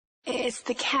It's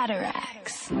the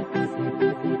cataracts. Lord,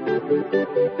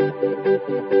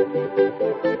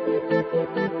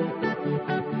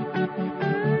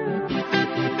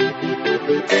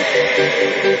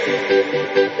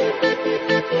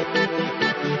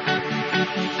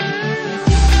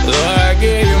 I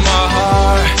give you my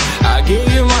heart, I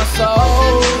give you my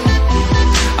soul.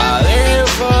 I live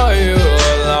for you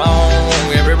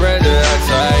alone. Every breath that I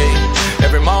take,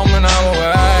 every moment I'm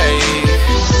awake.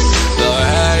 Lord,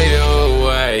 have your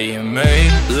way in me.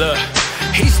 Look,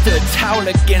 he stood tall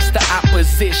against the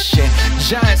opposition,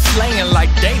 giant slaying like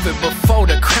David before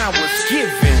the crown was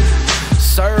given.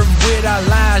 Served with our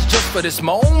lives just for this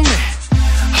moment.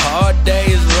 Hard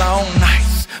days, long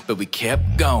nights, but we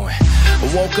kept going.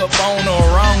 Woke up on the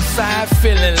wrong side,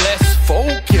 feeling less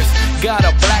focused. Got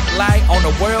a black light on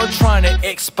the world trying to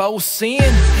expose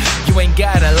sin. You ain't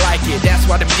gotta like it, that's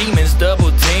why them demons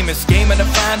double teaming, scheming to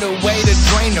find a way to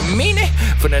drain the meaning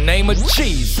for the name of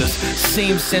Jesus.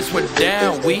 Seems since we're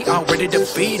down, we already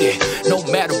defeated. No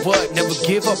matter what, never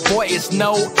give up, boy, it's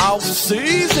no off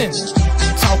season.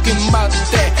 Talking about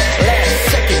that last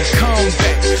second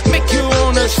comeback, make you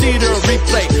wanna see the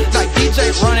replay like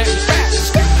DJ run it back.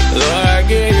 Lord, I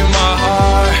give you my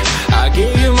heart, I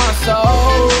give you my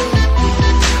soul.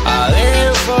 I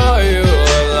live for you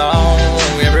alone.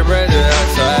 Every breath that I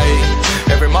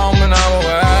take, every moment I'm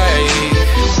awake.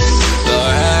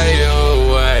 Lord, have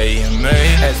your way in me.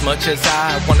 As much as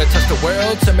I wanna touch the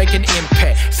world to make an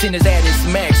impact, sin is at its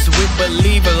max with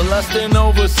believers lusting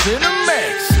over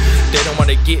Cinemax. They don't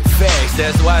wanna get facts,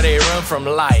 that's why they run from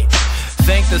light.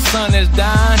 Think the sun is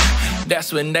dying,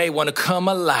 that's when they wanna come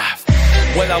alive.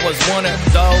 Well, I was one of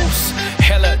those,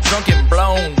 hella drunk and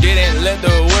blown. Didn't let the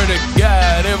word of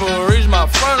God ever reach my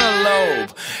frontal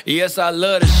lobe. Yes, I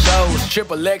love the shows,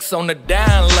 triple X on the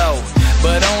down low,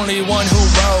 but only one who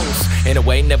rose in a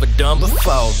way never done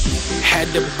before. Had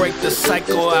to break the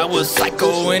cycle, I was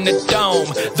psycho in the dome.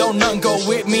 Though none go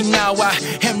with me now, I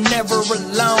am never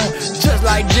alone. Just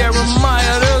like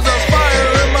Jeremiah, there's a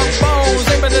fire in my bones.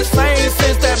 Ain't been the same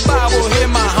since that Bible hit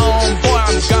my home. Boy,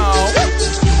 I'm gone.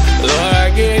 Lord, I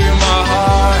give you my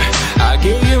heart, I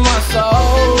give you my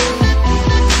soul.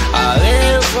 I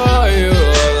live for you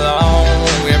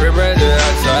alone. Every breath that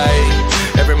I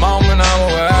take, every moment I'm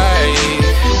awake.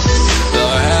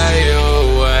 Lord, have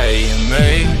your way in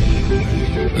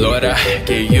me. Lord, I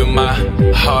give you my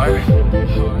heart.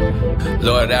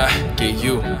 Lord, I give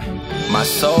you my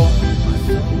soul.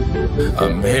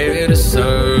 I'm here to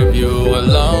serve you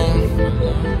alone.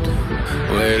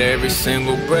 With every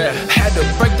single breath, had to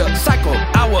break the cycle,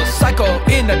 I was psycho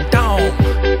in the dome.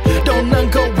 Don't none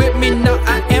go with me, now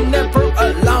I am never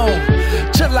alone.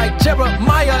 Just like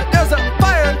Jeremiah, there's a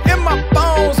fire in my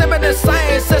bones. Ain't been the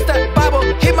same since